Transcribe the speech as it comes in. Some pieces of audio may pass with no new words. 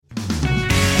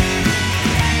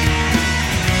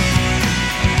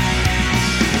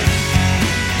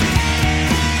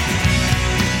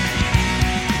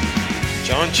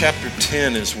John chapter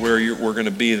 10 is where we're going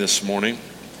to be this morning.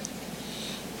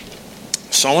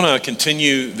 So I want to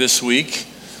continue this week.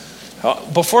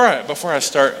 Before I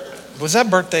start, was that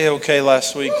birthday okay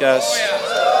last week, guys?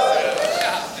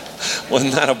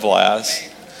 Wasn't that a blast?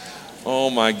 Oh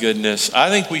my goodness. I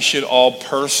think we should all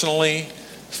personally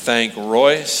thank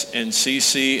Royce and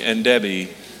Cece and Debbie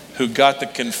who got the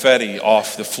confetti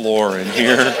off the floor in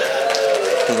here.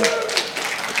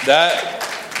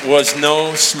 That was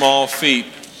no small feat.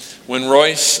 When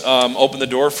Royce opened the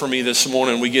door for me this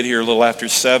morning, we get here a little after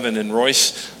 7, and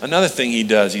Royce, another thing he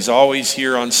does, he's always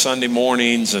here on Sunday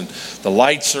mornings, and the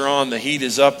lights are on, the heat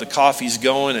is up, the coffee's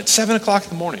going at 7 o'clock in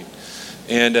the morning.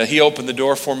 And he opened the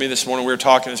door for me this morning. We were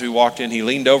talking as we walked in. He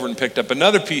leaned over and picked up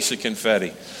another piece of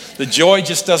confetti. The joy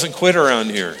just doesn't quit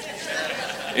around here.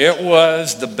 It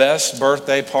was the best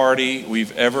birthday party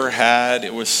we've ever had.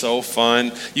 It was so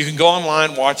fun. You can go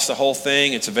online, watch the whole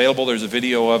thing. It's available. There's a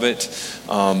video of it.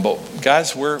 But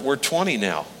guys, we're 20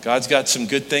 now. God's got some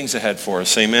good things ahead for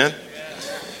us. Amen?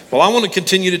 Well, I want to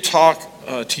continue to talk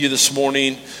to you this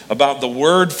morning about the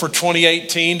word for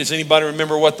 2018. Does anybody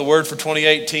remember what the word for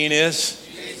 2018 is?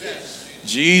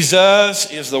 Jesus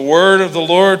is the word of the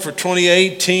Lord for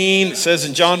 2018. It says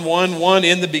in John 1:1,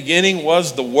 in the beginning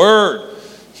was the Word.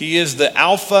 He is the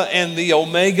Alpha and the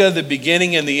Omega, the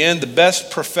beginning and the end. The best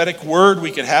prophetic word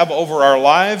we could have over our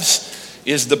lives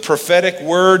is the prophetic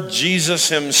word, Jesus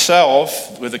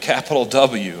himself, with a capital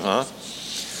W,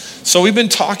 So we've been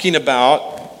talking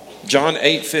about John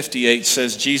 8:58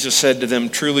 says, Jesus said to them,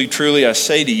 truly, truly, I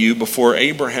say to you, before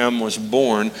Abraham was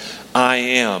born, I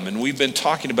am. And we've been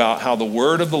talking about how the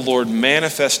word of the Lord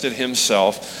manifested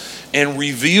himself and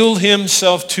revealed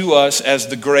himself to us as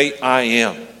the great I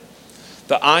am.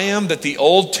 The I am that the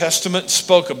Old Testament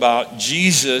spoke about,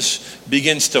 Jesus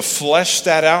begins to flesh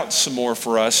that out some more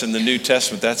for us in the New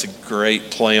Testament. That's a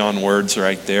great play on words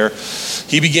right there.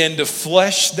 He began to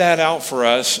flesh that out for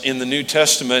us in the New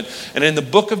Testament. And in the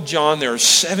book of John, there are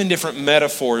 7 different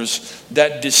metaphors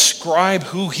that describe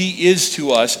who he is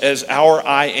to us as our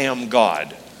I am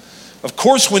God. Of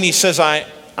course, when he says I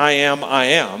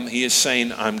am, he is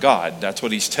saying I'm God. That's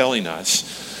what he's telling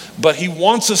us. But he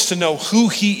wants us to know who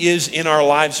he is in our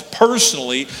lives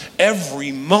personally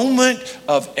every moment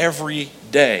of every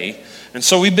day. And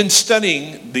so we've been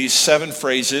studying these 7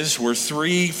 phrases. We're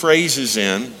 3 phrases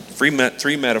in,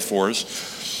 3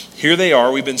 metaphors. Here they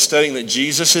are. We've been studying that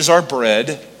Jesus is our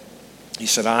bread. He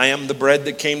said, I am the bread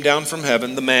that came down from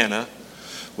heaven, the manna.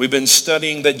 We've been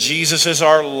studying that Jesus is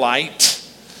our light.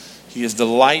 He is the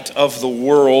light of the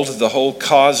world, the whole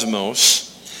cosmos.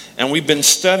 And we've been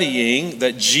studying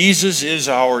that Jesus is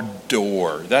our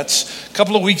door. That's a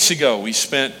couple of weeks ago. We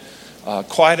spent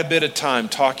quite a bit of time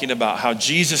talking about how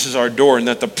Jesus is our door and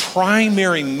that the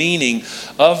primary meaning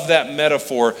of that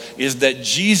metaphor is that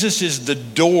Jesus is the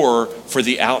door for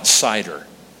the outsider,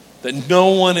 that no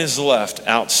one is left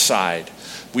outside.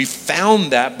 We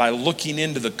found that by looking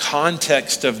into the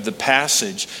context of the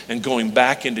passage and going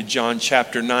back into John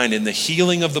chapter 9 in the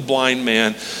healing of the blind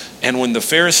man. And when the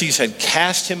Pharisees had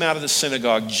cast him out of the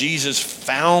synagogue, Jesus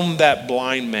found that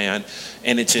blind man.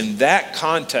 And it's in that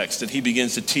context that he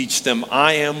begins to teach them,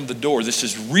 I am the door. This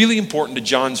is really important to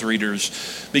John's readers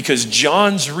because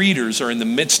John's readers are in the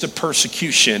midst of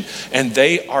persecution and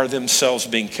they are themselves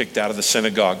being kicked out of the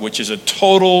synagogue, which is a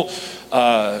total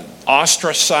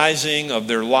ostracizing of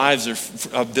their lives,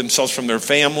 of themselves from their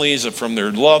families, from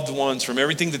their loved ones, from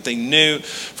everything that they knew,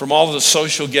 from all of the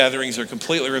social gatherings. They're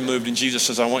completely removed. And Jesus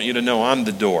says, I want you to know I'm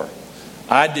the door.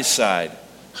 I decide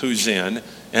who's in,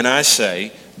 and I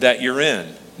say that you're in,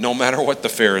 no matter what the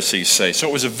Pharisees say. So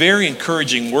it was a very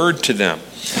encouraging word to them.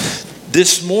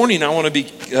 This morning, I want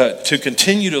to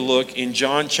continue to look in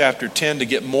John chapter 10 to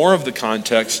get more of the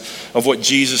context of what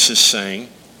Jesus is saying.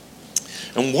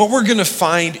 And what we're going to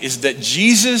find is that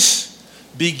Jesus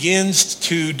begins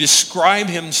to describe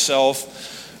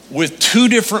himself with 2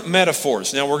 different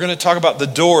metaphors. Now, we're going to talk about the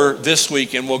door this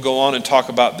week, and we'll go on and talk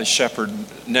about the shepherd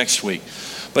next week.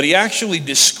 But he actually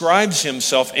describes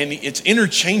himself, and it's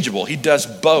interchangeable. He does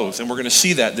both, and we're going to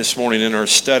see that this morning in our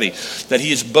study, that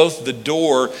he is both the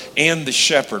door and the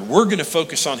shepherd. We're going to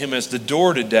focus on him as the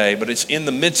door today, but it's in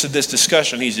the midst of this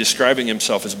discussion, he's describing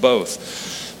himself as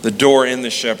both, the door and the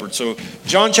shepherd. So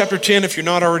John chapter 10, if you're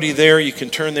not already there, you can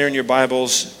turn there in your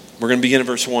Bibles. We're going to begin at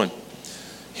verse 1.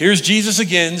 Here's Jesus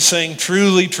again saying,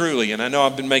 truly, truly. And I know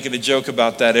I've been making a joke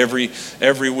about that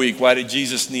every week. Why did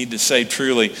Jesus need to say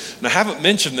truly? And I haven't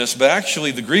mentioned this, but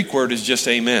actually the Greek word is just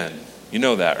amen. You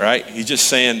know that, right? He's just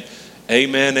saying,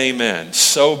 amen, amen.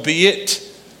 So be it,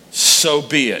 so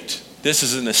be it. This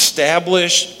is an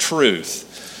established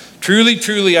truth. Truly,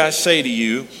 truly, I say to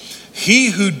you,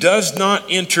 He who does not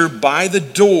enter by the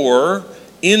door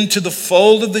into the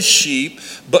fold of the sheep,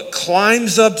 but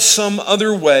climbs up some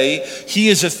other way, he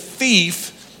is a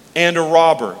thief and a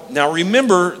robber. Now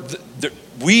remember,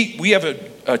 we have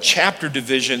a chapter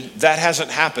division. That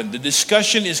hasn't happened. The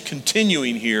discussion is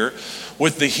continuing here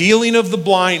with the healing of the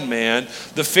blind man.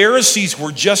 The Pharisees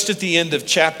were just at the end of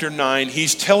chapter 9.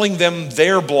 He's telling them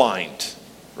they're blind,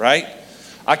 right?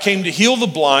 I came to heal the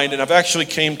blind, and I've actually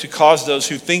came to cause those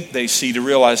who think they see to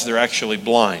realize they're actually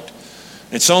blind.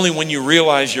 It's only when you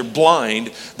realize you're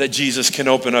blind that Jesus can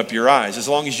open up your eyes. As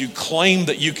long as you claim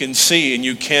that you can see and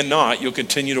you cannot, you'll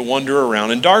continue to wander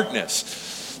around in darkness.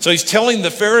 So he's telling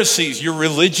the Pharisees, your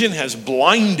religion has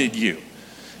blinded you.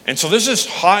 And so there's this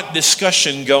hot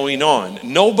discussion going on.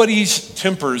 Nobody's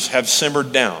tempers have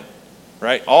simmered down,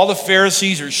 right? All the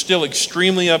Pharisees are still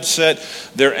extremely upset.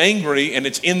 They're angry. And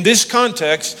it's in this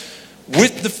context,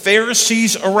 with the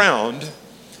Pharisees around,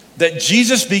 that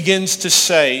Jesus begins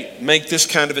to make this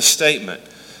kind of a statement.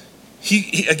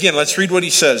 Again, let's read what he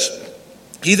says.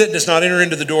 He that does not enter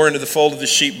into the door into the fold of the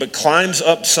sheep, but climbs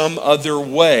up some other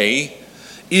way,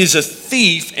 is a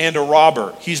thief and a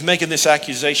robber. He's making this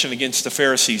accusation against the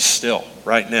Pharisees still,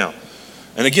 right now.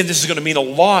 And again, this is going to mean a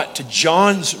lot to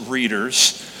John's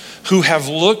readers who have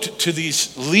looked to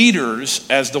these leaders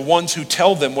as the ones who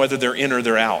tell them whether they're in or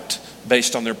they're out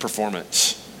based on their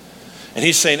performance. And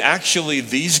he's saying, actually,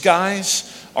 these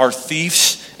guys are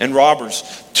thieves and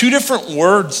robbers. Two different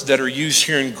words that are used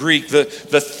here in Greek. The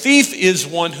thief is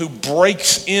one who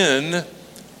breaks in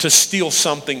to steal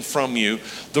something from you.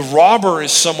 The robber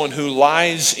is someone who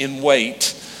lies in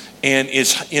wait and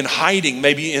is in hiding,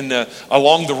 maybe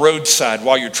along the roadside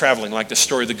while you're traveling, like the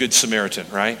story of the Good Samaritan,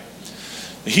 right?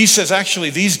 He says, actually,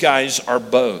 these guys are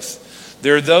both.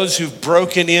 There are those who've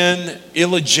broken in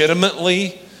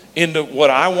illegitimately into what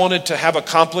I wanted to have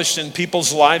accomplished in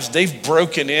people's lives. They've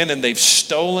broken in and they've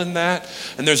stolen that.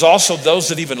 And there's also those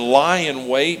that even lie in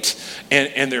wait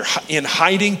and they're in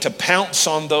hiding to pounce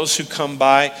on those who come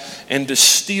by and to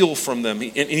steal from them.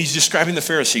 And he's describing the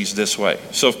Pharisees this way.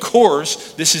 So of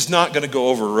course, this is not going to go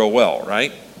over real well,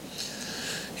 right?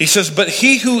 He says, but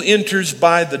he who enters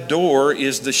by the door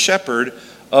is the shepherd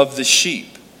of the sheep.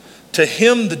 To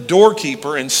him, the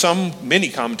doorkeeper, and many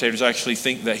commentators actually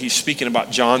think that he's speaking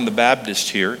about John the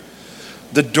Baptist here.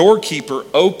 The doorkeeper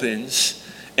opens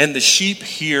and the sheep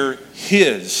hear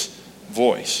his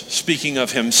voice, speaking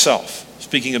of himself,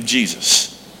 speaking of Jesus.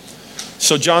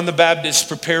 So John the Baptist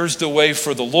prepares the way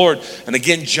for the Lord. And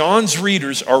again, John's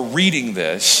readers are reading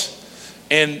this,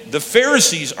 and the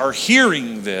Pharisees are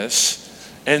hearing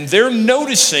this, and they're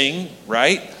noticing,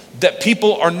 right, that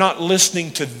people are not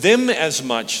listening to them as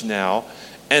much now,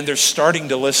 and they're starting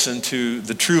to listen to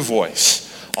the true voice.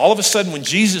 All of a sudden, when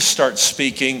Jesus starts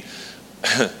speaking,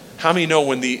 how many know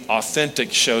when the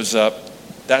authentic shows up,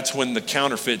 that's when the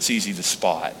counterfeit's easy to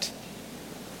spot,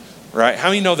 right? How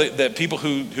many know that people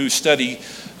who study,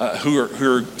 who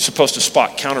are supposed to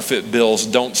spot counterfeit bills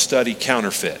don't study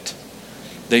counterfeit?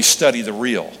 They study the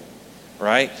real.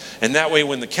 Right? And that way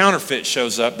when the counterfeit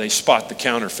shows up, they spot the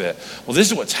counterfeit. Well,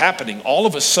 this is what's happening. All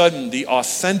of a sudden, the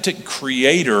authentic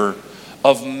creator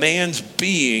of man's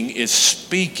being is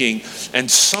speaking,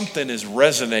 and something is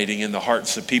resonating in the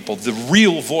hearts of people. The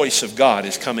real voice of God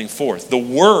is coming forth. The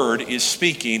word is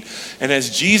speaking, and as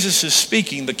Jesus is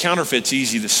speaking, the counterfeit's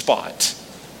easy to spot,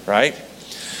 right?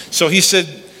 So he said,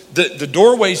 the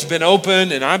doorway's been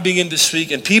open, and I begin to speak,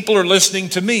 and people are listening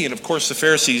to me. And of course, the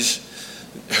Pharisees,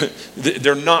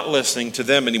 they're not listening to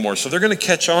them anymore. So they're going to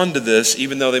catch on to this,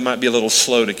 even though they might be a little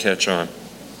slow to catch on.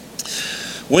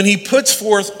 When he puts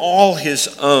forth all his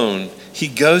own, he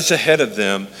goes ahead of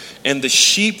them, and the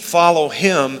sheep follow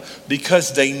him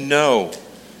because they know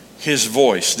his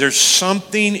voice. There's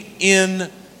something in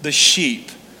the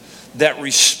sheep that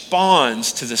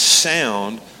responds to the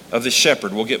sound of the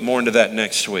shepherd. We'll get more into that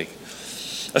next week.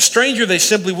 A stranger they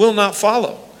simply will not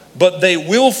follow, but they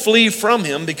will flee from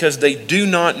him because they do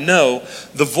not know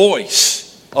the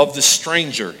voice of the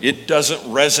stranger. It doesn't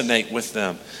resonate with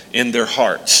them in their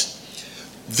hearts.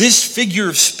 This figure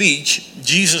of speech,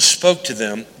 Jesus spoke to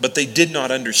them, but they did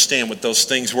not understand what those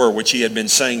things were, which he had been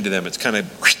saying to them. It's kind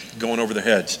of going over their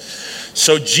heads.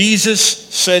 So Jesus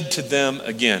said to them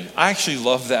again. I actually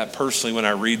love that personally when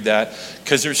I read that,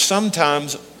 because there's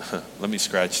sometimes, let me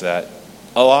scratch that.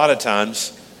 A lot of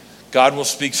times, God will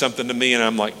speak something to me and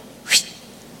I'm like,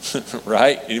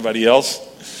 right? Anybody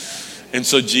else? And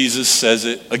so Jesus says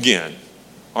it again.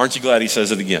 Aren't you glad he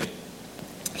says it again?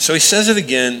 So he says it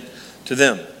again to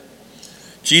them.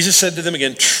 Jesus said to them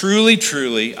again, truly,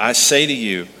 truly, I say to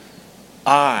you,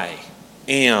 I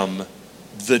am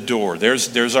the door.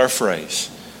 There's our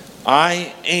phrase.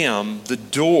 I am the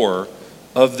door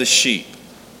of the sheep.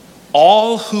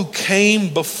 All who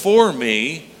came before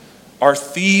me are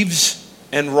thieves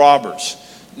and robbers.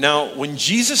 Now, when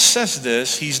Jesus says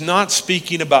this, he's not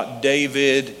speaking about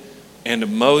David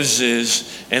and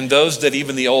Moses and those that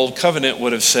even the old covenant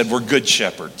would have said were good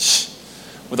shepherds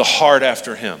with a heart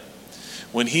after him.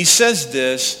 When he says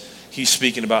this, he's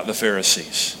speaking about the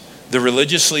Pharisees, the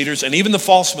religious leaders, and even the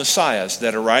false messiahs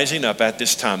that are rising up at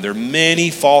this time. There are many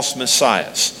false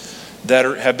messiahs that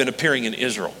have been appearing in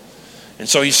Israel. And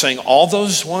so he's saying all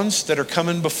those ones that are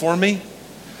coming before me,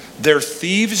 they're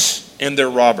thieves and they're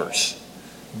robbers.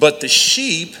 But the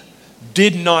sheep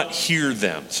did not hear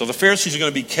them. So the Pharisees are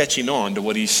going to be catching on to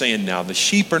what he's saying now. The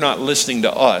sheep are not listening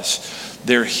to us.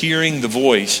 They're hearing the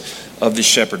voice of the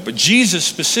shepherd. But Jesus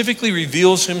specifically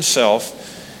reveals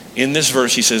himself in this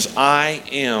verse. He says, I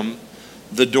am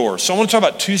the door. So I want to talk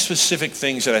about two specific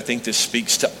things that I think this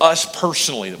speaks to us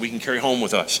personally that we can carry home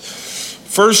with us.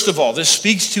 First of all, this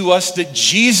speaks to us that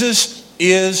Jesus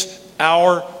is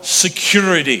our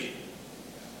security.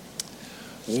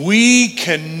 We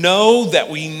can know that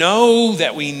we know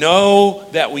that we know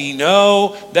that we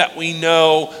know that we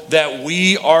know that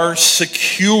we are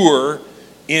secure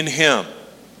in him.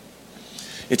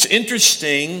 It's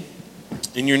interesting,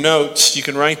 in your notes, you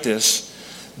can write this,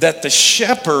 that the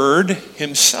shepherd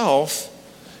himself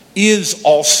is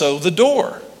also the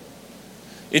door.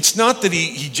 It's not that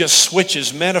he just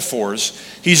switches metaphors.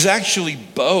 He's actually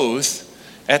both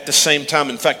at the same time.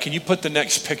 In fact, can you put the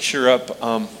next picture up,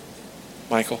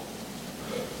 Michael?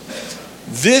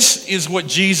 This is what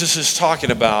Jesus is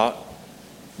talking about.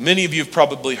 Many of you have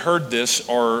probably heard this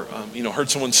or heard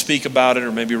someone speak about it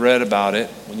or maybe read about it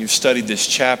when you've studied this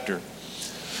chapter.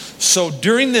 So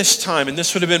during this time, and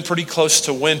this would have been pretty close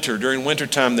to winter, during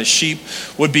wintertime the sheep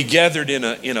would be gathered in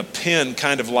a pen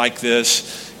kind of like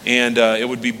this, and it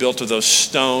would be built of those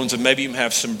stones and maybe even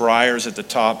have some briars at the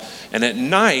top. And at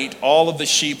night, all of the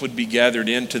sheep would be gathered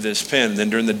into this pen. And then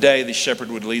during the day, the shepherd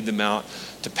would lead them out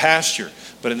to pasture.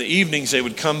 But in the evenings, they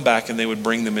would come back and they would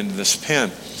bring them into this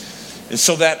pen. And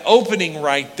so that opening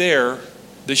right there,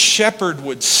 the shepherd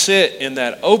would sit in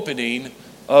that opening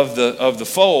of the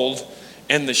fold,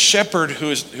 and the shepherd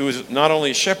who is not only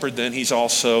a shepherd then, he's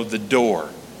also the door.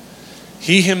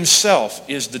 He himself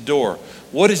is the door.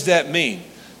 What does that mean?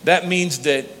 That means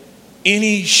that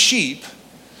any sheep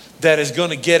that is going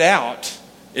to get out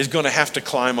is going to have to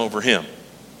climb over him.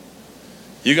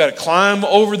 You got to climb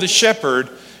over the shepherd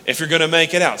if you're going to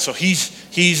make it out. So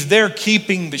he's there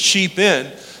keeping the sheep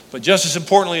in, but just as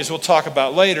importantly, as we'll talk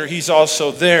about later, he's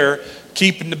also there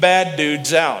keeping the bad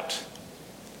dudes out.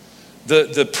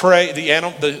 The prey,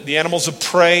 the animals of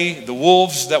prey, the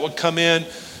wolves that would come in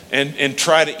and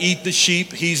try to eat the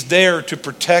sheep. He's there to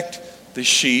protect the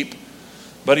sheep,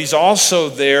 but he's also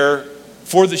there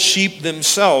for the sheep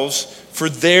themselves, for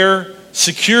their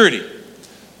security.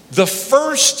 The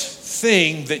first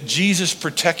thing that Jesus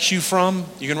protects you from,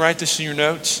 you can write this in your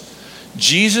notes,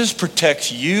 Jesus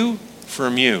protects you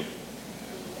from you.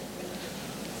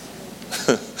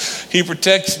 He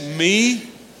protects me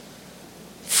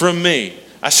from me.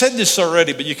 I said this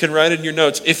already, but you can write it in your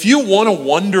notes. If you want to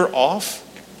wander off,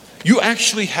 you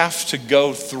actually have to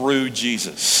go through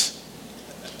Jesus.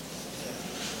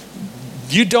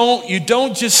 You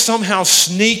don't just somehow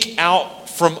sneak out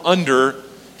from under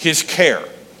his care.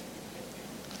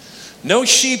 No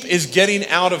sheep is getting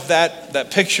out of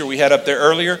that picture we had up there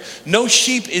earlier. No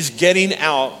sheep is getting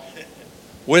out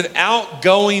without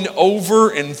going over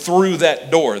and through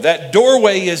that door. That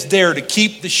doorway is there to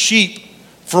keep the sheep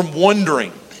from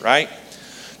wandering, right?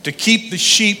 To keep the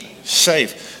sheep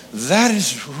safe. That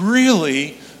is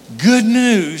really good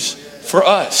news for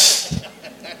us,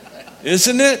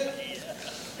 isn't it?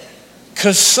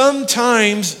 Because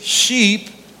sometimes sheep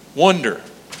wander.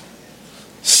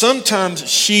 Sometimes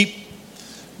sheep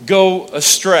go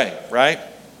astray, right?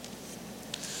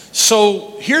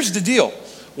 So here's the deal.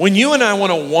 When you and I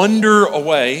want to wander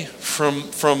away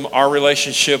from our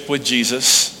relationship with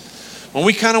Jesus, when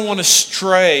we kind of want to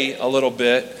stray a little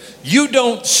bit, you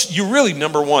really,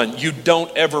 number one, you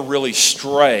don't ever really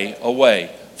stray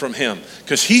away from him.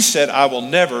 Because he said, I will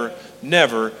never,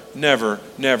 never, never,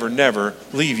 never, never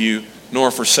leave you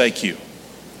nor forsake you.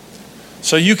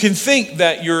 So you can think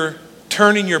that you're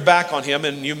turning your back on him,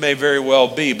 and you may very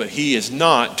well be, but he is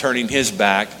not turning his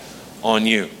back on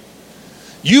you.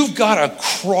 You've got to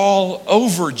crawl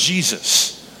over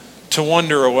Jesus to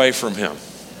wander away from him.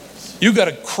 You've got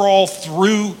to crawl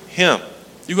through him.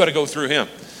 You've got to go through him.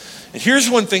 And here's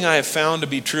one thing I have found to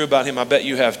be true about him. I bet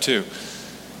you have too.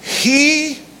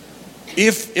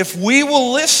 If we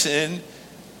will listen,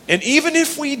 and even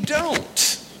if we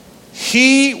don't,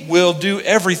 He will do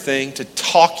everything to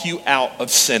talk you out of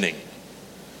sinning.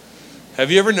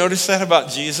 Have you ever noticed that about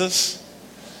Jesus?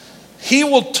 He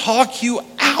will talk you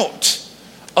out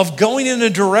of going in a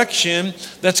direction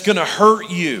that's going to hurt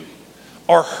you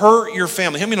or hurt your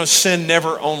family. How many know sin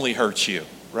never only hurts you,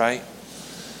 right?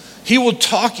 He will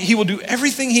do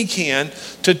everything he can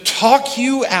to talk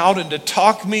you out and to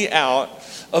talk me out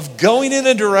of going in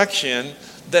a direction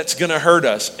that's going to hurt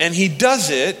us. And he does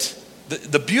it.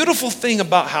 The beautiful thing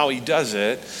about how he does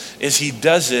it is he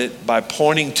does it by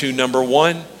pointing to, number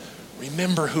one,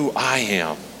 remember who I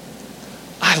am.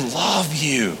 I love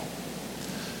you.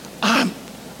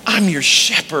 I'm your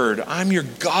shepherd. I'm your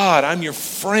God. I'm your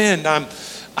friend. I'm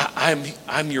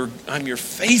your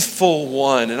faithful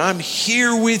one, and I'm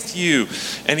here with you.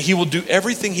 And he will do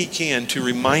everything he can to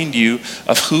remind you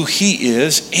of who he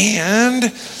is, and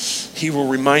he will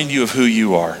remind you of who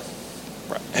you are.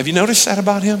 Have you noticed that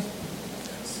about him?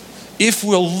 If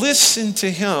we'll listen to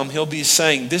him, he'll be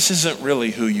saying, this isn't really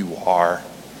who you are.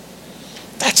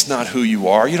 That's not who you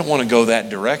are. You don't want to go that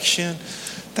direction.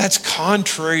 That's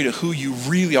contrary to who you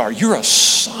really are. You're a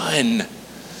son.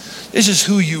 This is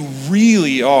who you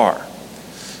really are.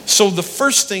 So the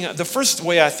first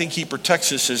way I think he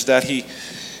protects us is that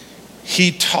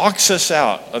he talks us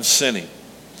out of sinning.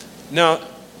 Now,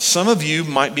 some of you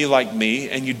might be like me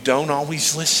and you don't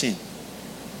always listen.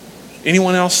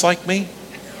 Anyone else like me?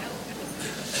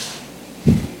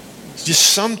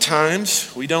 Just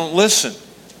sometimes we don't listen.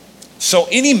 So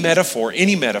any metaphor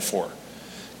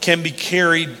can be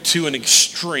carried to an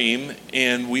extreme,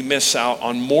 and we miss out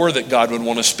on more that God would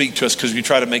want to speak to us because we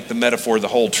try to make the metaphor the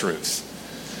whole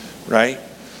truth, right?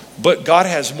 But God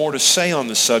has more to say on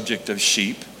the subject of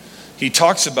sheep. He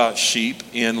talks about sheep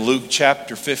in Luke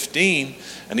chapter 15,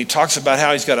 and he talks about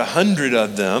how he's got 100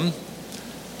 of them,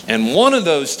 and one of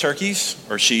those turkeys,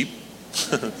 or sheep,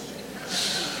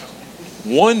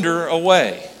 wander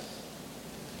away.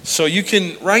 So you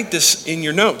can write this in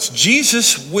your notes.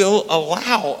 Jesus will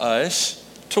allow us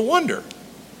to wander.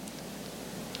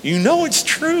 You know it's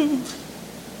true.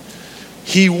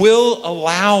 He will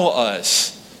allow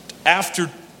us,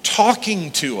 after talking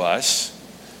to us,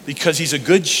 because he's a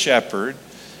good shepherd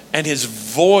and his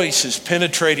voice is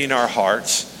penetrating our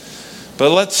hearts.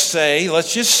 But let's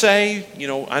just say,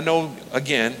 I know,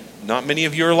 again, not many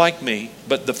of you are like me,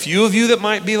 but the few of you that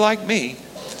might be like me,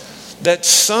 that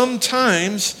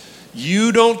sometimes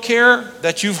you don't care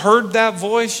that you've heard that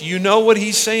voice. You know what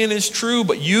he's saying is true,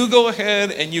 but you go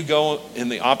ahead and you go in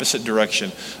the opposite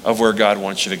direction of where God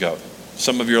wants you to go.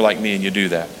 Some of you are like me and you do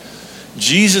that.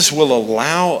 Jesus will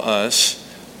allow us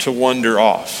to wander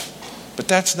off. But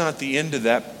that's not the end of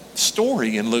that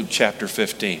story in Luke chapter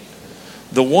 15.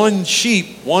 The one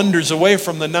sheep wanders away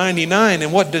from the 99,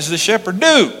 and what does the shepherd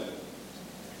do?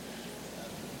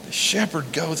 The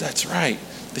shepherd goes, that's right.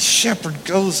 The shepherd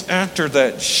goes after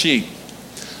that sheep.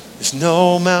 There's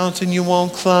no mountain you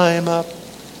won't climb up.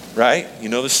 Right? You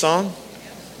know the song?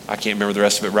 I can't remember the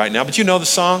rest of it right now, but you know the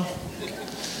song?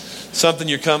 Something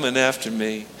you're coming after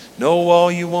me. No wall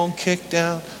you won't kick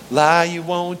down. Lie you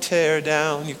won't tear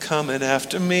down. You're coming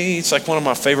after me. It's like one of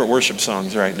my favorite worship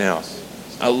songs right now.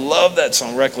 I love that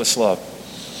song, Reckless Love.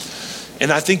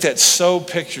 And I think that so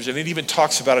pictures, and it even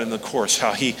talks about it in the chorus,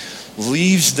 how he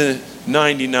leaves the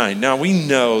 99. Now we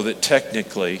know that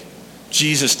technically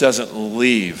Jesus doesn't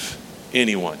leave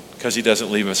anyone because he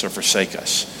doesn't leave us or forsake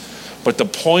us. But the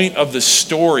point of the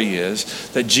story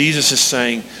is that Jesus is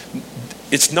saying,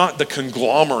 it's not the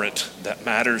conglomerate that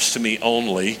matters to me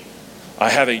only. I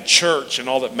have a church and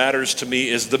all that matters to me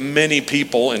is the many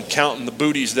people and counting the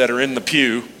booties that are in the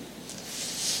pew.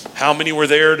 How many were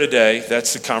there today?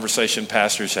 That's the conversation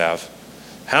pastors have.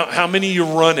 How many you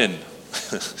running?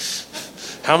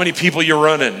 How many people you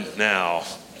running now?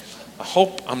 I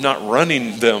hope I'm not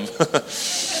running them.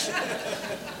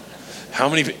 How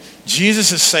many?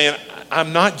 Jesus is saying,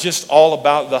 I'm not just all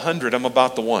about the 100, I'm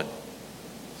about the one.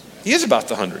 He is about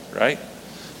the 100, right?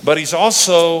 But he's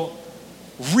also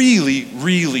really,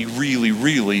 really, really,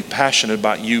 really passionate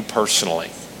about you personally.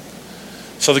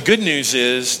 So the good news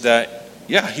is that,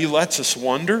 yeah, he lets us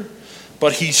wander,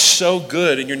 but he's so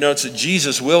good in your notes that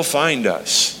Jesus will find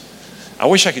us. I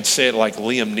wish I could say it like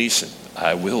Liam Neeson.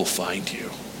 I will find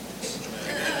you.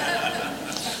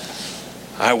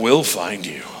 I will find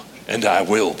you, and I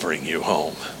will bring you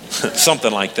home.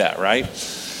 Something like that, right?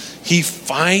 He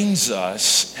finds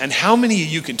us, and how many of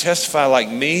you can testify like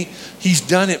me? He's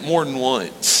done it more than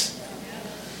once.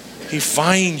 He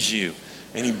finds you,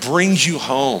 and he brings you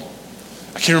home.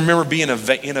 I can remember being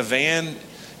in a van,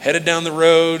 headed down the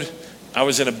road. I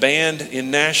was in a band in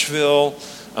Nashville.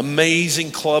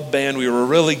 amazing club band. We were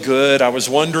really good. I was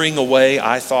wandering away,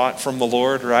 I thought, from the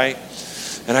Lord, right?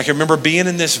 And I can remember being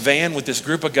in this van with this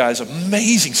group of guys,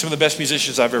 amazing, some of the best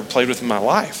musicians I've ever played with in my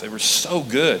life. They were so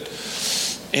good.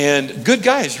 And good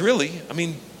guys, really. I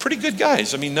mean, pretty good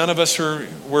guys. I mean, none of us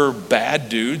were bad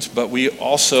dudes, but we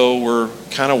also were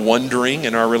kind of wandering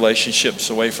in our relationships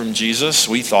away from Jesus,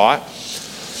 we thought.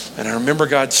 And I remember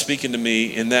God speaking to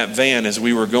me in that van as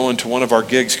we were going to one of our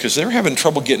gigs, because they were having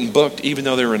trouble getting booked, even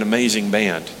though they were an amazing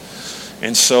band.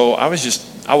 And so I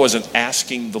wasn't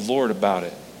asking the Lord about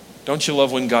it. Don't you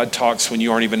love when God talks when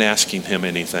you aren't even asking him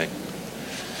anything?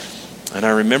 And I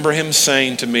remember him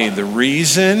saying to me, the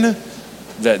reason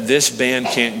that this band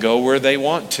can't go where they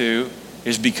want to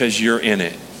is because you're in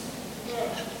it.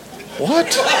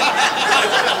 What?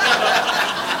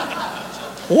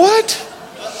 What?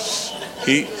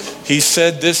 He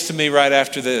said this to me right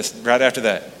after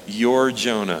that. You're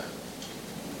Jonah.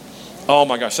 Oh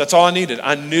my gosh, that's all I needed.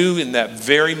 I knew in that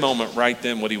very moment right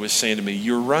then what he was saying to me.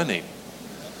 You're running.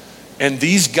 And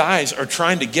these guys are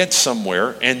trying to get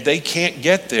somewhere and they can't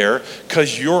get there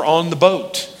because you're on the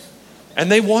boat.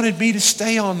 And they wanted me to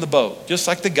stay on the boat, just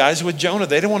like the guys with Jonah.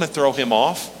 They didn't want to throw him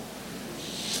off.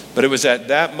 But it was at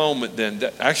that moment then,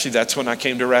 that's when I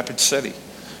came to Rapid City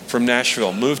from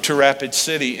Nashville, moved to Rapid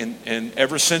City. And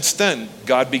ever since then,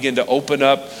 God began to open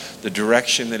up the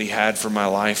direction that he had for my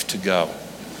life to go.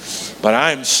 But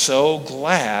I am so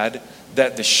glad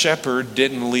that the shepherd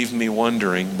didn't leave me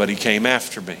wondering, but he came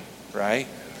after me, right?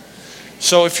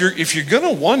 So if you're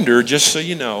going to wonder, just so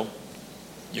you know,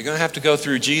 you're going to have to go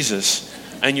through Jesus,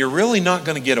 and you're really not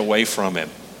going to get away from him.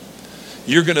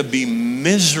 You're going to be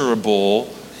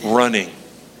miserable running.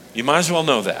 You might as well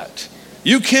know that.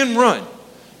 You can run,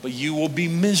 but you will be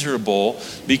miserable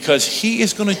because he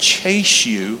is going to chase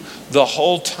you the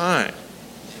whole time,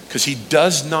 because he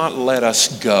does not let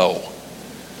us go.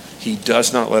 He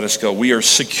does not let us go. We are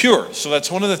secure. So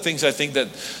that's one of the things I think that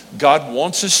God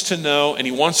wants us to know, and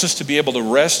he wants us to be able to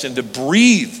rest and to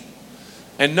breathe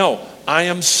and know, I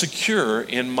am secure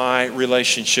in my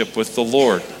relationship with the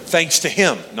Lord. Thanks to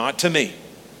him, not to me.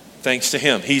 Thanks to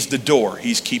him. He's the door.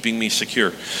 He's keeping me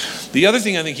secure. The other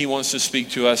thing I think he wants to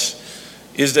speak to us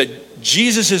is that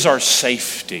Jesus is our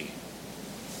safety.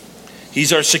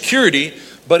 He's our security,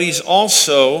 but he's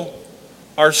also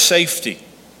our safety.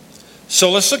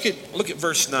 So let's look at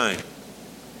verse 9.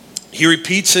 He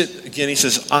repeats it again. He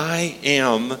says, I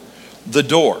am the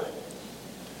door.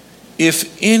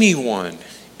 If anyone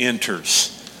enters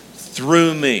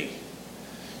through me,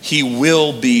 he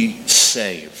will be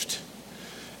saved.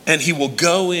 And he will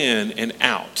go in and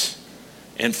out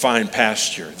and find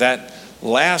pasture. That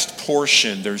last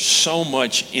portion, there's so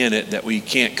much in it that we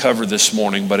can't cover this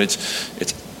morning, but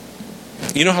it's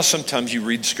you know how sometimes you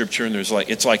read scripture and it's like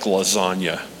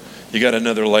lasagna. You got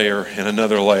another layer and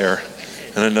another layer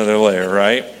and another layer,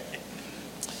 right?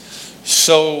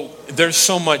 So there's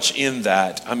so much in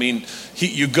that. I mean,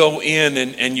 you go in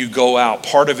and you go out.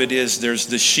 Part of it is there's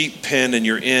the sheep pen and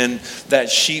you're in that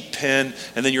sheep pen,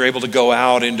 and then you're able to go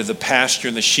out into the pasture,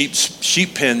 and the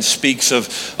sheep pen speaks of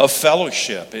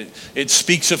fellowship. It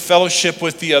speaks of fellowship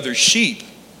with the other sheep.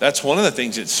 That's one of the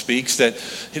things it speaks,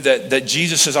 that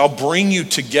Jesus says, I'll bring you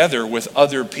together with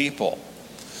other people.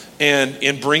 And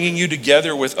in bringing you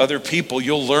together with other people,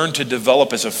 you'll learn to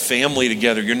develop as a family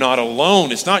together. You're not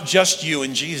alone. It's not just you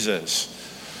and Jesus.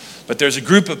 But there's a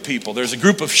group of people. There's a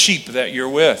group of sheep that you're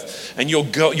with. And you'll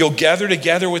gather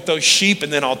together with those sheep,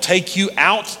 and then I'll take you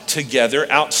out together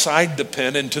outside the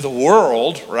pen into the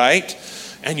world, right?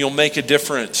 And you'll make a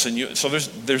difference. And so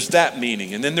there's that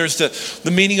meaning. And then there's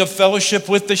the meaning of fellowship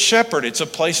with the shepherd. It's a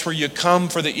place where you come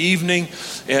for the evening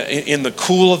in the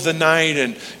cool of the night,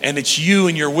 and it's you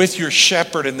and you're with your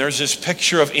shepherd. And there's this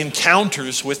picture of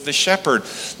encounters with the shepherd,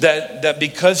 that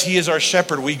because he is our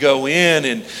shepherd, we go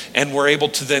in and we're able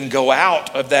to then go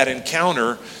out of that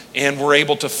encounter, and we're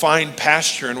able to find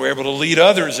pasture, and we're able to lead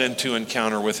others into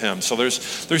encounter with him. So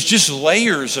there's just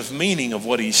layers of meaning of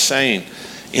what he's saying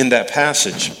in that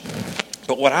passage.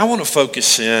 But what I want to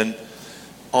focus in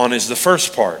on is the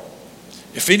first part.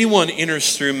 If anyone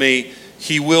enters through me,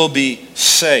 he will be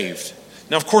saved.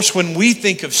 Now, of course, when we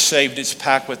think of saved, it's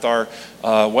packed with our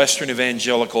Western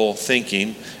evangelical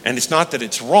thinking. And it's not that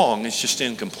it's wrong, it's just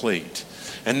incomplete.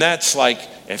 And that's like,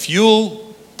 if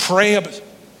you'll pray a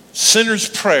sinner's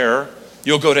prayer,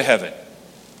 you'll go to heaven.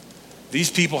 These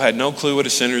people had no clue what a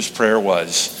sinner's prayer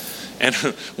was. And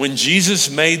when Jesus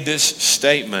made this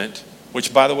statement,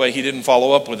 which, by the way, he didn't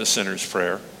follow up with a sinner's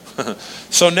prayer.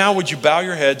 So now would you bow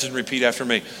your heads and repeat after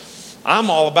me? I'm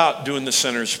all about doing the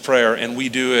sinner's prayer, and we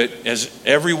do it as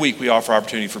every week we offer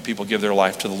opportunity for people to give their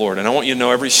life to the Lord. And I want you to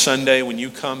know every Sunday when you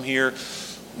come here,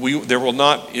 there will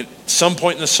not, at some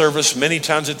point in the service, many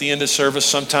times at the end of service,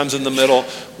 sometimes in the middle,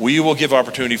 we will give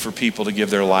opportunity for people to give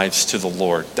their lives to the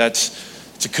Lord.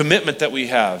 It's a commitment that we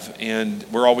have, and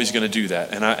we're always going to do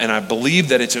that. And I believe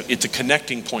that it's a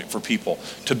connecting point for people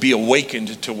to be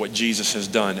awakened to what Jesus has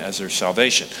done as their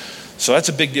salvation. So that's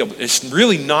a big deal. It's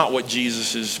really not what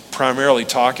Jesus is primarily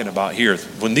talking about here.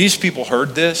 When these people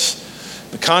heard this,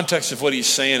 the context of what he's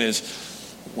saying is,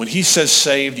 when he says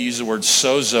saved, he uses the word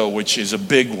sozo, which is a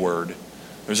big word.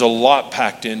 There's a lot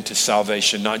packed into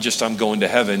salvation, not just I'm going to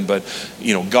heaven, but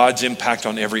God's impact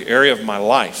on every area of my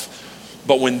life.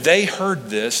 But when they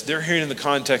heard this, they're hearing in the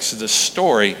context of this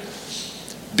story,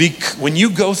 when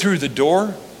you go through the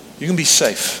door, you can be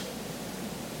safe.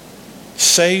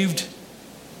 Saved,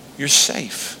 you're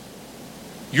safe.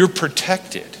 You're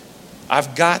protected.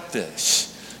 I've got this.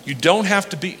 You don't have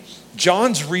to be.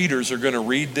 John's readers are going to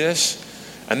read this,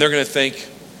 and they're going to think,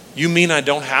 you mean I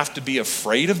don't have to be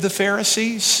afraid of the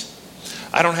Pharisees?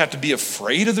 I don't have to be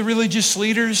afraid of the religious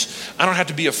leaders? I don't have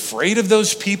to be afraid of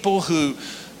those people who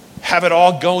have it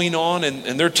all going on,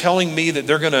 and they're telling me that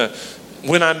they're going to,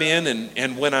 when I'm in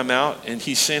and when I'm out? And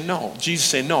he's saying, no. Jesus is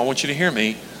saying, no, I want you to hear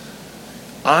me.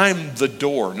 I'm the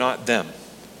door, not them.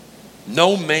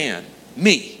 No man,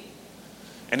 me.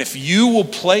 And if you will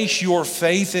place your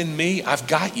faith in me, I've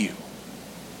got you.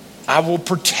 I will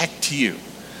protect you.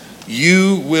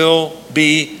 You will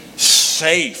be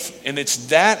safe. And it's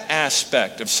that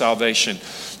aspect of salvation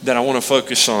that I want to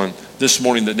focus on this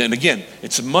morning. And again,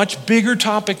 it's a much bigger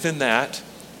topic than that,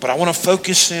 but I want to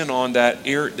focus in on that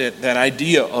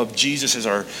idea of Jesus as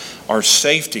our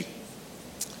safety.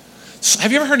 So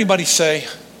have you ever heard anybody say,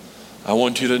 I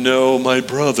want you to know, my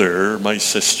brother, my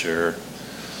sister,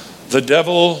 the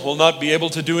devil will not be able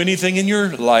to do anything in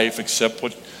your life except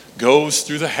what goes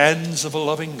through the hands of a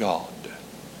loving God.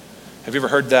 Have you ever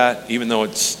heard that, even though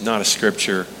it's not a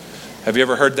scripture? Have you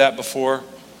ever heard that before?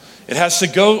 It has to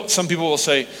go, some people will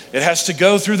say, it has to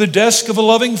go through the desk of a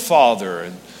loving father,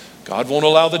 and God won't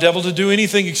allow the devil to do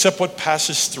anything except what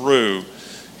passes through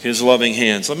his loving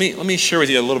hands. Let me share with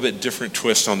you a little bit different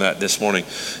twist on that this morning.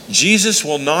 Jesus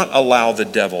will not allow the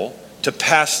devil to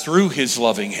pass through his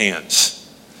loving hands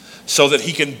so that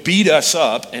he can beat us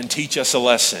up and teach us a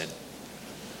lesson.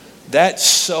 That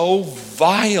so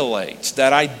violates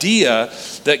that idea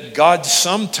that God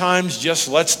sometimes just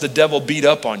lets the devil beat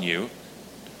up on you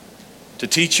to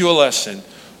teach you a lesson.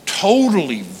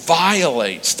 Totally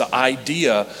violates the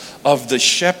idea of the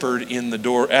shepherd in the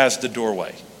door as the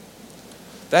doorway.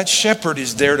 That shepherd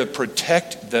is there to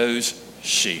protect those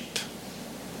sheep.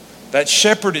 That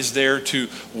shepherd is there to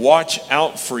watch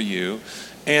out for you.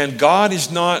 And God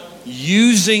is not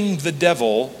using the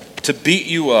devil to beat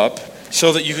you up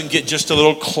so that you can get just a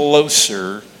little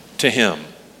closer to him.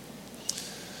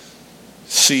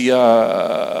 See,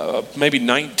 maybe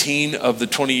 19 of the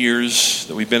 20 years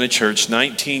that we've been at church,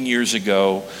 19 years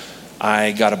ago,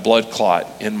 I got a blood clot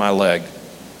in my leg,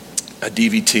 a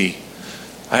DVT.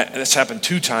 This happened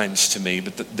 2 times to me,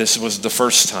 but this was the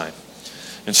first time.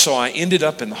 And so I ended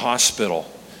up in the hospital.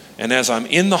 And as I'm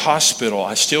in the hospital,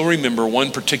 I still remember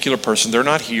one particular person. They're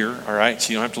not here, all right?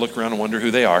 So you don't have to look around and wonder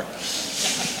who they are.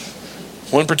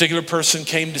 One particular person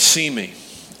came to see me.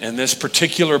 And this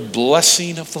particular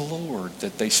blessing of the Lord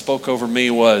that they spoke over me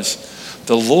was,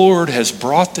 the Lord has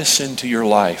brought this into your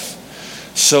life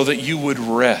so that you would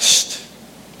rest.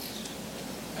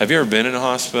 Have you ever been in a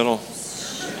hospital?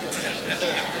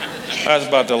 That's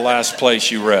about the last place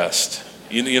you rest.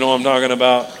 You know what I'm talking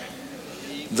about?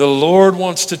 The Lord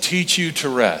wants to teach you to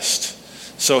rest.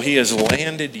 So he has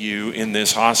landed you in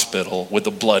this hospital with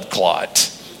a blood clot.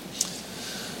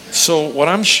 So what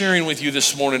I'm sharing with you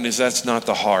this morning is that's not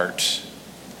the heart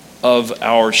of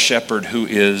our shepherd who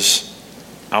is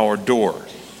our door.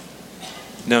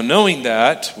 Now, knowing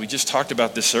that, we just talked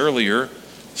about this earlier,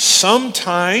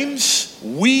 sometimes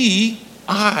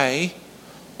I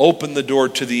open the door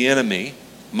to the enemy,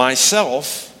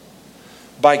 myself,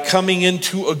 by coming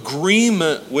into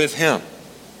agreement with him.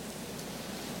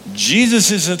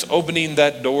 Jesus isn't opening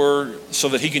that door so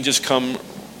that he can just come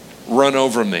run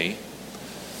over me.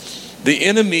 The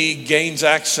enemy gains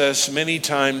access many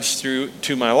times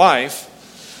to my life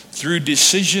through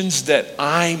decisions that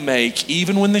I make,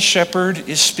 even when the shepherd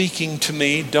is speaking to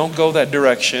me. Don't go that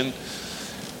direction.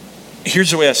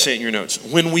 Here's the way I say it in your notes.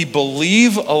 When we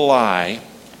believe a lie,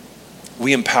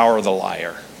 we empower the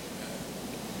liar.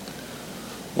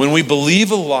 When we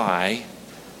believe a lie,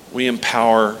 we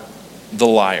empower the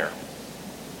liar.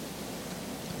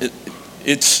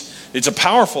 It's a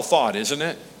powerful thought, isn't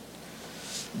it?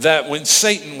 That when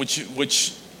Satan,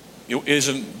 which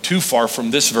isn't too far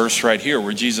from this verse right here,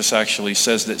 where Jesus actually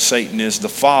says that Satan is the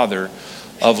father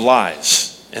of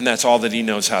lies, and that's all that he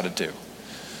knows how to do.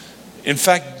 In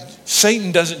fact,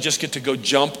 Satan doesn't just get to go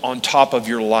jump on top of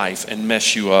your life and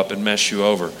mess you up and mess you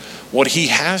over. What he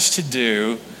has to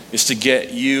do is to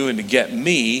get you and to get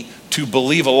me to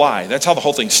believe a lie. That's how the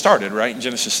whole thing started, right? In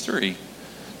Genesis 3.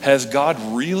 Has God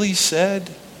really said?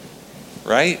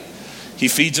 Right? He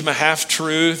feeds him a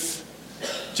half-truth,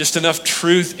 just enough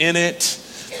truth in it.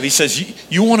 But he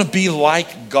says, you want to be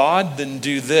like God? Then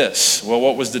do this. Well,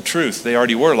 what was the truth? They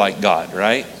already were like God,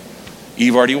 right?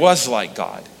 Eve already was like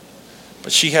God.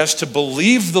 But she has to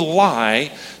believe the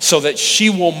lie so that she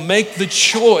will make the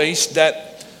choice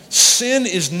that sin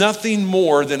is nothing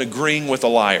more than agreeing with a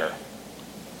liar.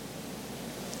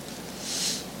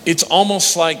 It's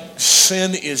almost like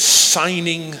sin is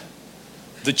signing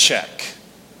the check,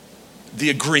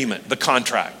 the agreement, the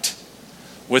contract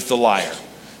with the liar.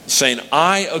 Saying,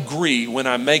 I agree when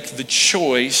I make the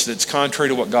choice that's contrary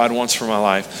to what God wants for my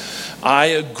life. I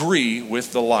agree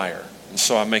with the liar. And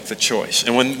so I make the choice.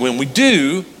 And when we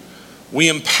do, we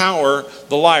empower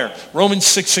the liar. Romans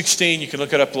 6:16, you can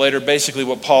look it up later. Basically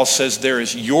what Paul says there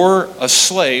is, you're a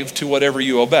slave to whatever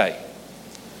you obey.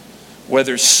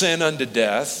 Whether sin unto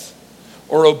death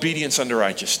or obedience unto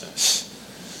righteousness.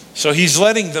 So he's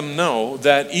letting them know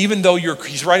that even though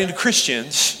he's writing to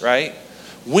Christians, right?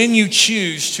 When you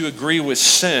choose to agree with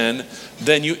sin,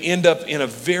 then you end up in a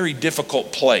very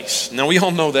difficult place. Now we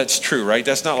all know that's true, right?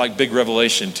 That's not like big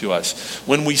revelation to us.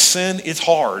 When we sin, it's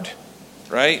hard,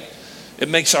 right? It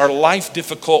makes our life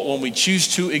difficult when we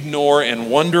choose to ignore and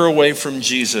wander away from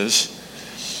Jesus.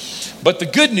 But the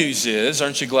good news is,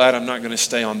 aren't you glad I'm not going to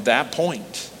stay on that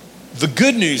point? The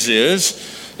good news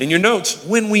is, in your notes,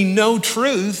 when we know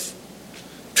truth,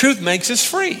 truth makes us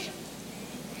free.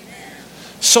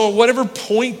 So at whatever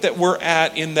point that we're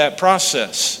at in that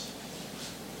process,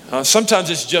 sometimes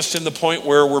it's just in the point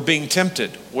where we're being tempted,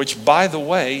 which, by the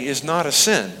way, is not a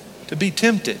sin, to be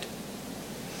tempted.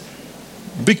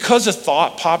 Because a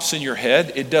thought pops in your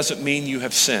head, it doesn't mean you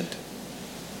have sinned.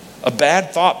 A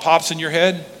bad thought pops in your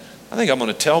head, I think I'm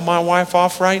going to tell my wife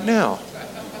off right now.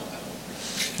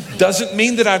 Doesn't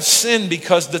mean that I've sinned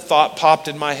because the thought popped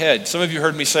in my head. Some of you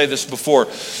heard me say this before.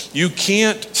 You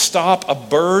can't stop a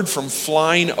bird from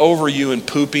flying over you and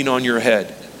pooping on your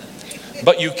head.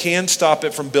 But you can stop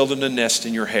it from building a nest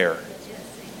in your hair.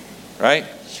 Right?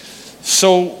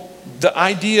 So the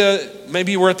idea,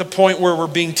 maybe we're at the point where we're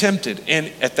being tempted.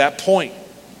 And at that point,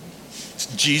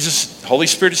 Jesus, Holy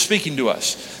Spirit is speaking to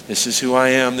us. This is who I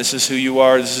am. This is who you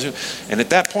are. And at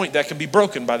that point, that can be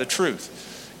broken by the truth.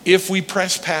 If we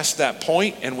press past that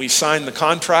point and we sign the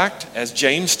contract, as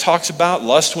James talks about,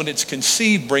 lust when it's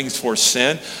conceived brings forth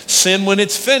sin. Sin when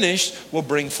it's finished will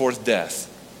bring forth death.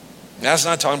 That's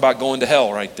not talking about going to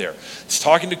hell right there. It's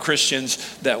talking to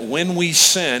Christians that when we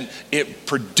sin, it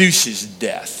produces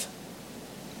death,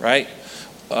 right?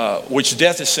 Which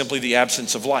death is simply the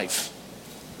absence of life,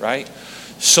 right?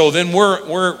 So then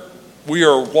we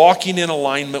are walking in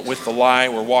alignment with the lie.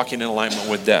 We're walking in alignment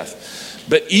with death.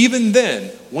 But even then,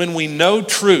 when we know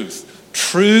truth,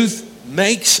 truth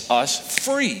makes us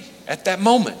free at that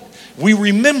moment. We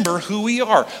remember who we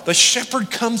are. The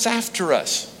shepherd comes after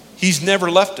us. He's never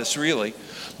left us, really.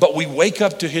 But we wake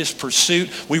up to his pursuit.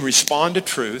 We respond to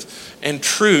truth. And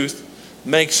truth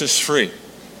makes us free.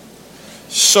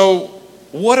 So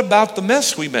what about the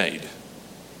mess we made?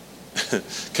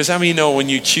 Because how many know when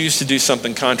you choose to do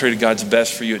something contrary to God's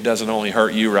best for you, it doesn't only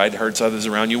hurt you, right? It hurts others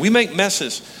around you. We make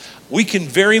messes. We can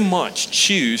very much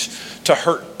choose to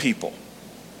hurt people.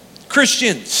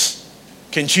 Christians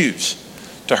can choose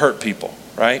to hurt people,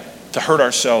 right? To hurt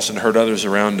ourselves and hurt others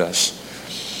around us.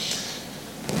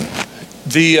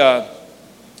 I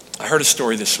heard a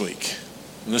story this week.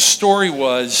 And the story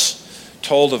was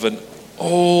told of an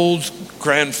old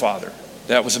grandfather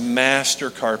that was a master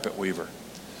carpet weaver.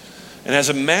 And as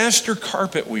a master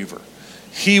carpet weaver,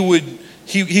 he was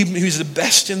the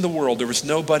best in the world. There was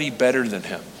nobody better than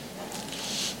him.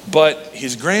 But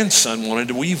his grandson wanted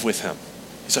to weave with him.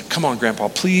 He's like, come on, Grandpa,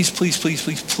 please, please, please,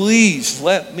 please, please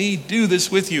let me do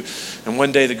this with you. And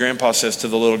one day the grandpa says to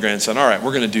the little grandson, all right,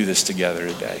 we're going to do this together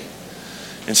today.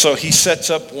 And so he sets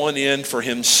up one end for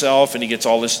himself and he gets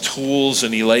all his tools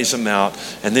and he lays them out.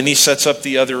 And then he sets up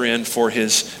the other end for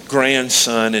his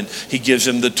grandson and he gives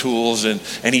him the tools and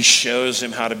he shows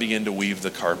him how to begin to weave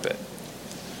the carpet.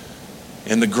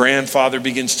 And the grandfather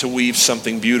begins to weave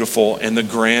something beautiful and the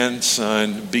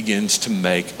grandson begins to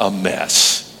make a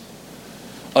mess.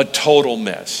 A total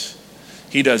mess.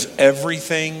 He does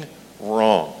everything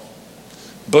wrong.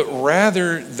 But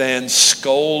rather than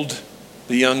scold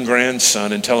the young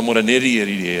grandson and tell him what an idiot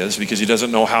he is because he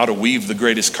doesn't know how to weave the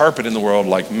greatest carpet in the world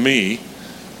like me,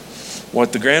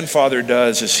 what the grandfather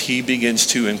does is he begins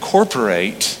to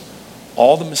incorporate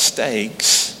all the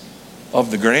mistakes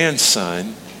of the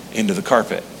grandson into the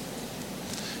carpet.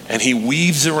 And he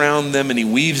weaves around them and he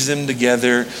weaves them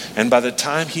together. And by the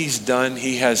time he's done,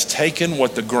 he has taken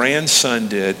what the grandson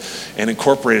did and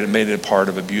incorporated and made it a part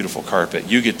of a beautiful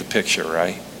carpet. You get the picture,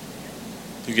 right?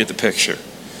 You get the picture.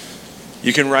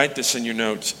 You can write this in your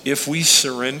notes. If we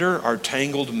surrender our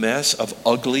tangled mess of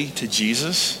ugly to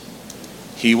Jesus,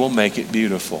 he will make it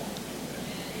beautiful.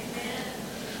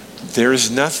 There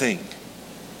is nothing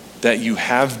that you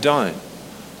have done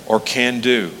or can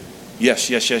do.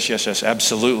 Yes,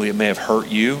 absolutely. It may have hurt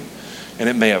you and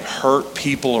it may have hurt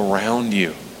people around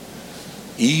you.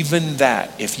 Even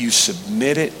that, if you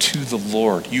submit it to the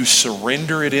Lord, you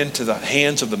surrender it into the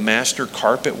hands of the master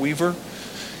carpet weaver,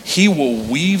 he will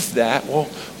weave that. Well,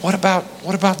 what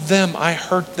about them? I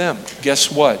hurt them.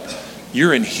 Guess what?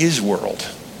 You're in his world.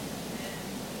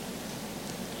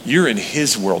 You're in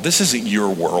his world. This isn't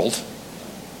your world.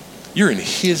 You're in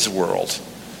his world.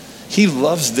 He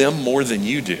loves them more than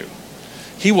you do.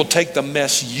 He will take the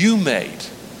mess you made.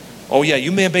 Oh yeah,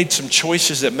 you may have made some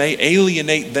choices that may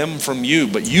alienate them from you,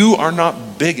 but you are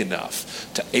not big enough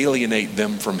to alienate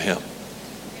them from him.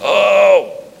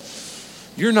 Oh,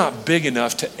 you're not big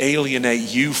enough to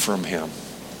alienate you from him.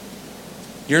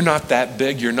 You're not that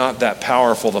big. You're not that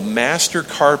powerful. The master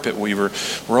carpet weaver,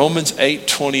 Romans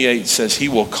 8:28 says he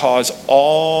will cause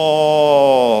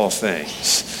all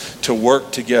things to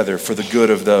work together for the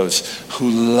good of those who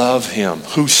love him,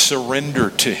 who surrender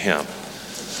to him,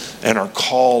 and are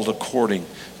called according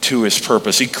to his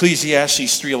purpose.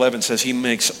 Ecclesiastes 3:11 says he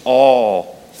makes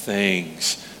all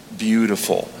things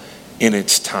beautiful in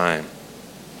its time.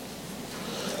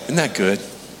 Isn't that good?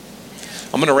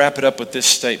 I'm going to wrap it up with this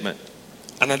statement.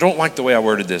 And I don't like the way I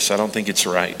worded this. I don't think it's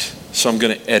right. So I'm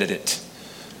going to edit it.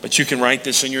 But you can write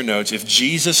this in your notes. If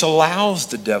Jesus allows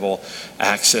the devil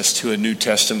access to a New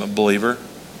Testament believer,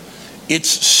 it's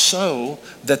so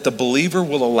that the believer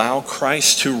will allow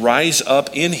Christ to rise up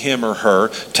in him or her,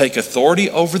 take authority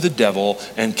over the devil,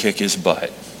 and kick his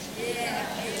butt.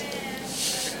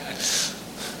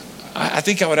 I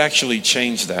think I would actually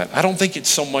change that. I don't think it's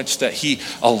so much that he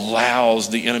allows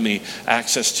the enemy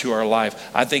access to our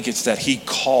life. I think it's that he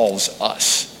calls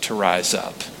us to rise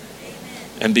up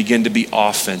and begin to be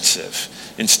offensive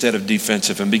instead of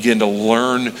defensive and begin to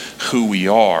learn who we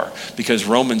are. Because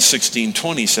Romans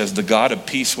 16:20 says the God of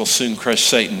peace will soon crush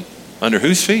Satan. Under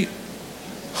whose feet?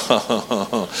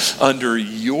 Under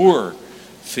your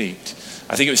feet.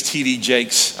 I think it was T.D.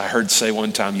 Jakes I heard say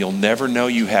one time, you'll never know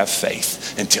you have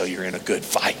faith until you're in a good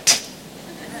fight.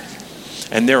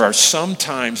 And there are some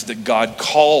times that God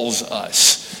calls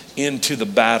us into the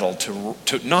battle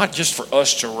to not just for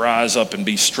us to rise up and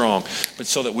be strong, but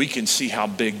so that we can see how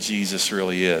big Jesus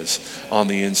really is on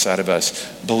the inside of us.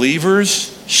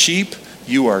 Believers, sheep,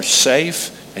 you are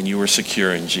safe and you are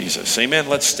secure in Jesus. Amen.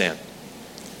 Let's stand.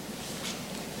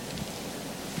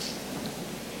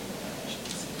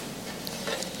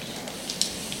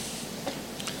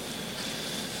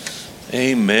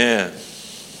 Amen.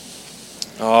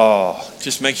 Oh, it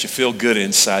just makes you feel good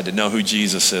inside to know who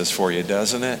Jesus is for you,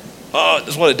 doesn't it? Oh,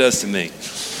 that's what it does to me.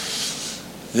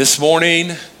 This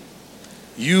morning,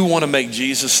 you want to make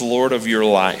Jesus Lord of your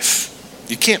life.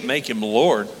 You can't make him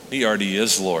Lord. He already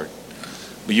is Lord.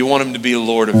 But you want him to be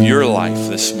Lord of your life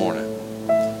this morning.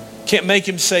 Can't make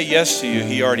him say yes to you.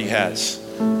 He already has.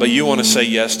 But you want to say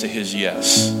yes to his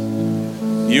yes.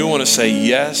 You want to say,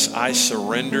 yes, I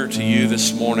surrender to you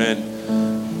this morning.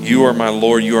 You are my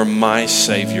Lord. You are my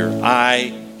Savior.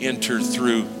 I enter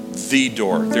through the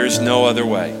door. There's no other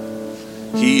way.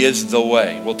 He is the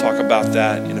way. We'll talk about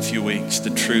that in a few weeks. The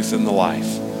truth and the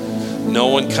life. No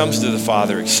one comes to the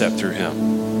Father except through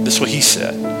him. This is what he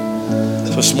said.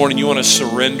 So this morning you want to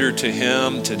surrender to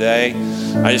him today.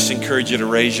 I just encourage you to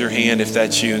raise your hand if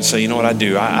that's you and say, you know what, I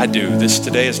do. I do.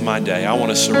 Today is my day. I want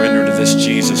to surrender to this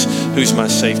Jesus who's my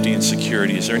safety and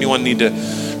security. Is there anyone need to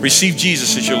receive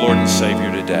Jesus as your Lord and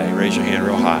Savior today? Raise your hand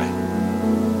real high.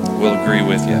 We'll agree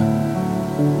with you.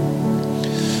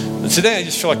 And today I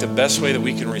just feel like the best way that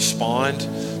we can respond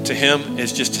to him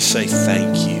is just to say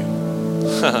thank you.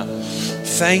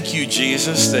 Thank you,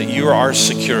 Jesus, that you are our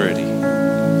security.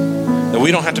 That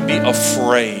we don't have to be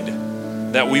afraid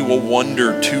that we will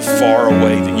wander too far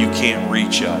away, that you can't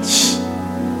reach us.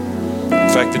 In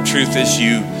fact, the truth is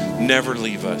you never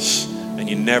leave us and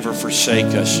you never forsake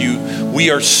us. We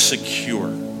are secure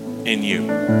in you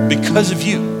because of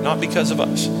you, not because of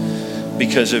us,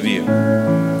 because of you.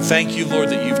 Thank you, Lord,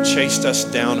 that you've chased us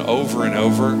down over and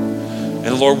over.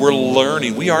 And Lord,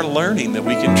 we are learning that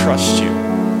we can trust you.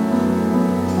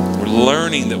 We're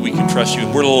learning that we can trust you.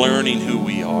 And we're learning who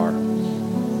we are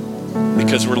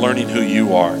because we're learning who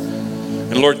you are.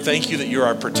 And Lord, thank you that you're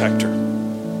our protector.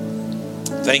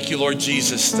 Thank you, Lord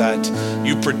Jesus, that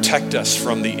you protect us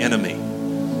from the enemy.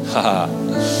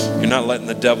 You're not letting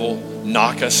the devil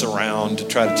knock us around to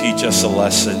try to teach us a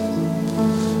lesson.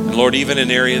 And Lord, even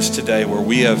in areas today where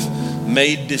we have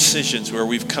made decisions, where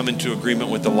we've come into agreement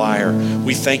with the liar,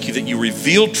 we thank you that you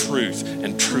reveal truth,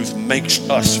 and truth makes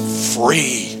us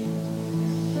free.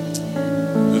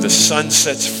 Who the Son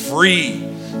sets free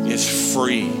is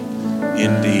free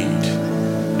indeed.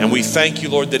 And we thank you,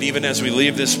 Lord, that even as we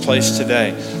leave this place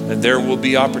today, that there will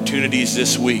be opportunities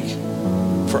this week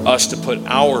for us to put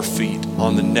our feet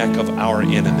on the neck of our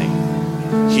enemy.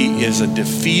 He is a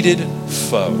defeated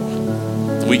foe.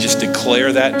 We just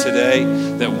declare that today,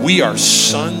 that we are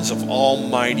sons of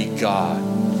Almighty God.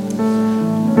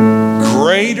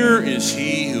 Greater is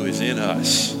he who is in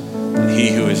us than he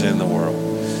who is in the world.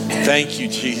 Thank you,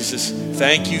 Jesus.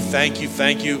 Thank you, thank you,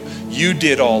 thank you. You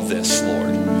did all this,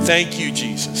 Lord. Thank you,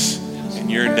 Jesus. In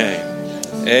your name,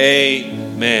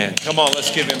 amen. Come on,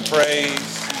 let's give him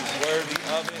praise.